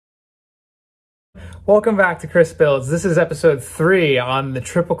Welcome back to Chris Builds. This is episode 3 on the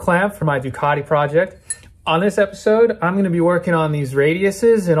triple clamp for my Ducati project. On this episode, I'm going to be working on these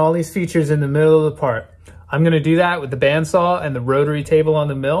radiuses and all these features in the middle of the part. I'm going to do that with the bandsaw and the rotary table on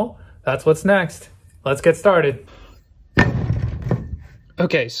the mill. That's what's next. Let's get started.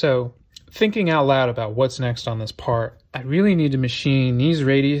 Okay, so thinking out loud about what's next on this part, I really need to machine these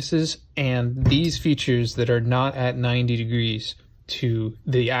radiuses and these features that are not at 90 degrees to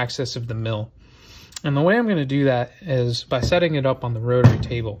the axis of the mill. And the way I'm going to do that is by setting it up on the rotary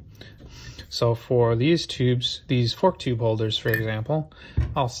table. So for these tubes, these fork tube holders, for example,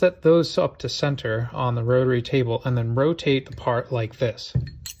 I'll set those up to center on the rotary table and then rotate the part like this.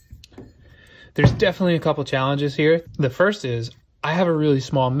 There's definitely a couple challenges here. The first is I have a really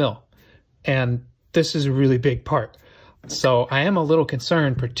small mill, and this is a really big part. So I am a little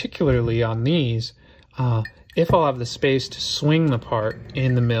concerned, particularly on these, if I'll have the space to swing the part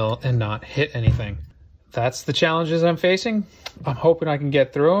in the mill and not hit anything. That's the challenges I'm facing. I'm hoping I can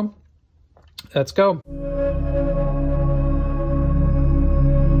get through them. Let's go.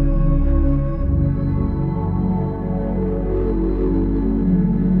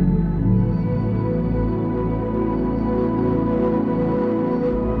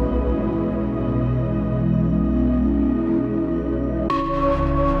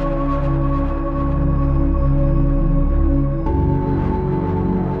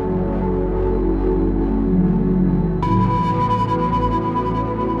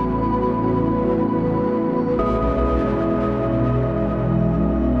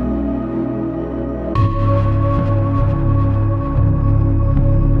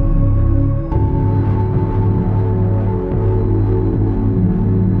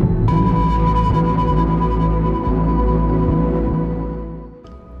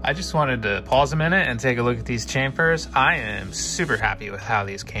 I just wanted to pause a minute and take a look at these chamfers. I am super happy with how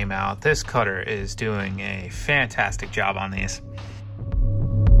these came out. This cutter is doing a fantastic job on these.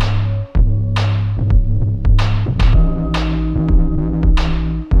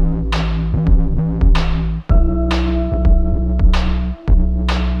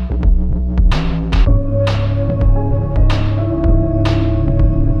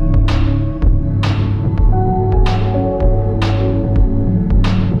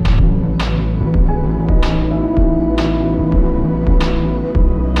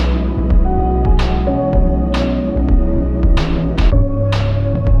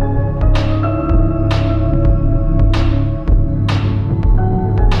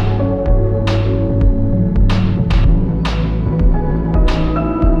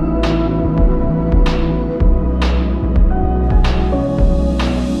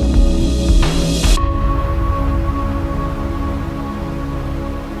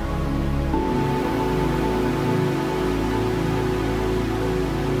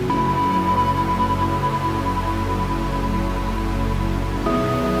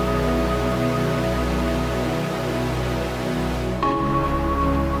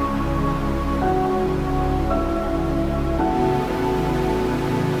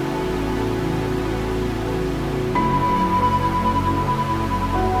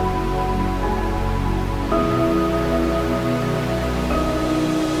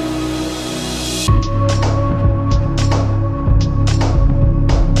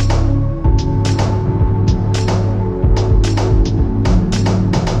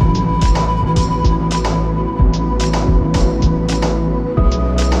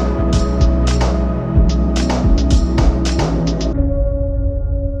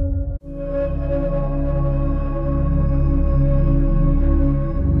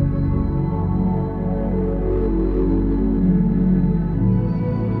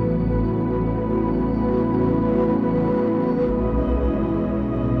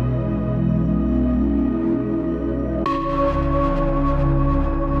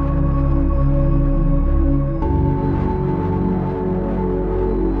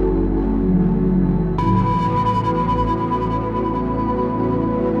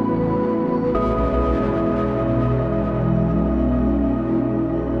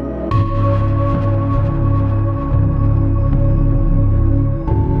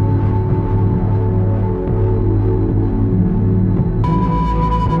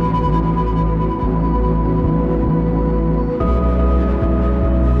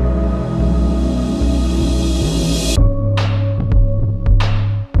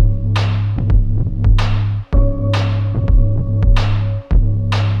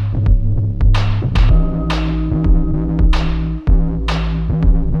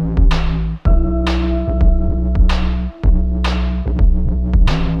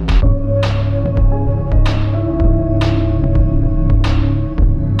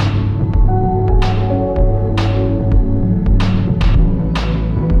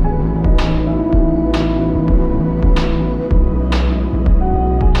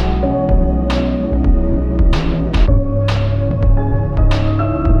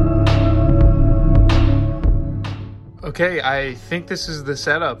 Okay, I think this is the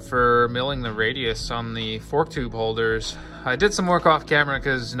setup for milling the radius on the fork tube holders. I did some work off camera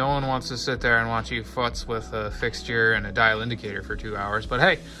because no one wants to sit there and watch you futz with a fixture and a dial indicator for 2 hours. But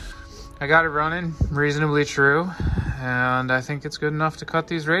hey, I got it running reasonably true, and I think it's good enough to cut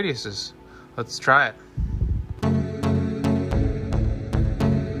these radiuses. Let's try it.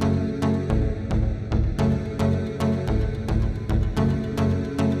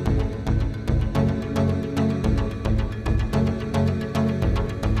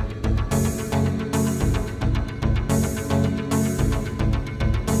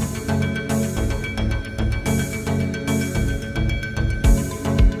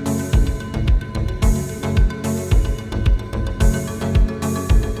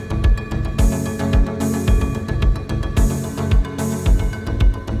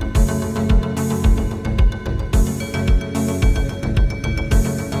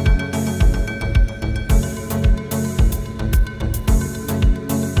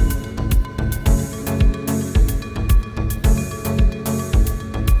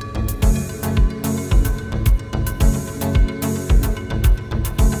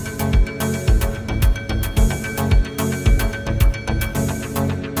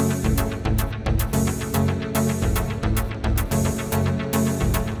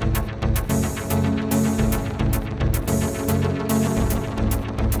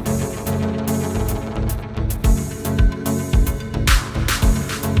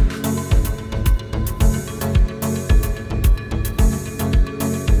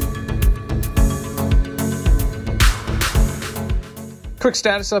 Quick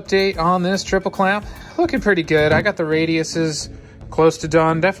status update on this triple clamp. Looking pretty good. I got the radiuses close to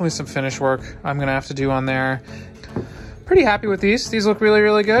done. Definitely some finish work I'm gonna have to do on there. Pretty happy with these. These look really,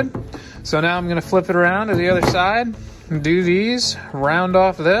 really good. So now I'm gonna flip it around to the other side, do these, round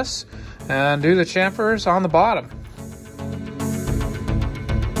off this, and do the chamfers on the bottom.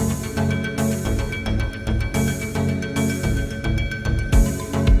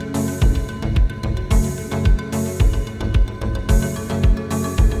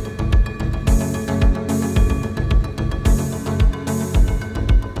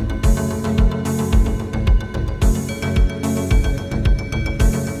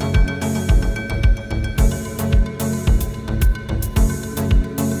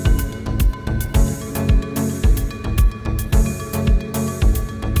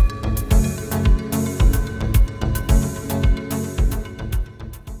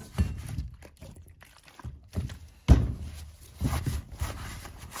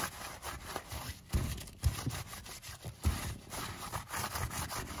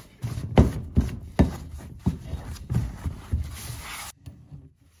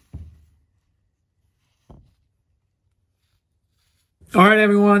 All right,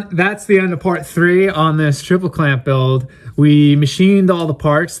 everyone, that's the end of part 3 on this triple clamp build. We machined all the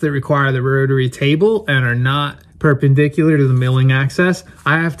parts that require the rotary table and are not perpendicular to the milling axis.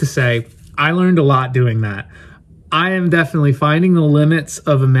 I have to say, I learned a lot doing that. I am definitely finding the limits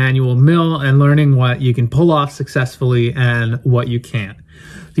of a manual mill and learning what you can pull off successfully and what you can't.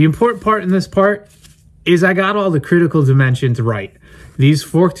 The important part in this part is I got all the critical dimensions right. These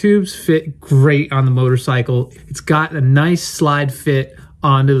fork tubes fit great on the motorcycle. It's got a nice slide fit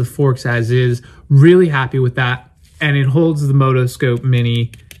onto the forks as is. Really happy with that. And it holds the Motoscope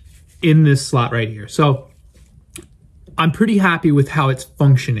Mini in this slot right here. So I'm pretty happy with how it's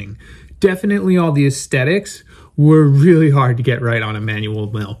functioning. Definitely all the aesthetics were really hard to get right on a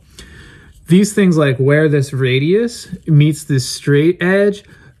manual mill. These things like where this radius meets this straight edge,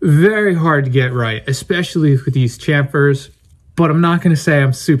 very hard to get right, especially with these chamfers. But I'm not going to say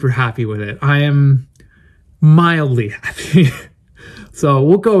I'm super happy with it. I am mildly happy. So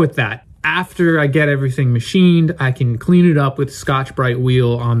we'll go with that. After I get everything machined, I can clean it up with a Scotch-Brite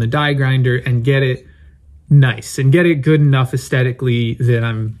wheel on the die grinder and get it nice and get it good enough aesthetically that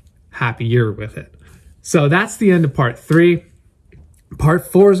I'm happier with it. So that's the end of part 3. Part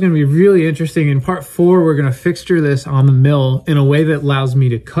 4 is going to be really interesting. In part 4, we're going to fixture this on the mill in a way that allows me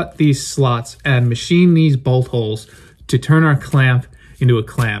to cut these slots and machine these bolt holes to turn our clamp into a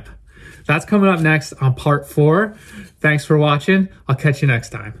clamp. That's coming up next on part 4. Thanks for watching. I'll catch you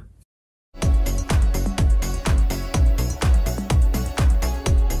next time.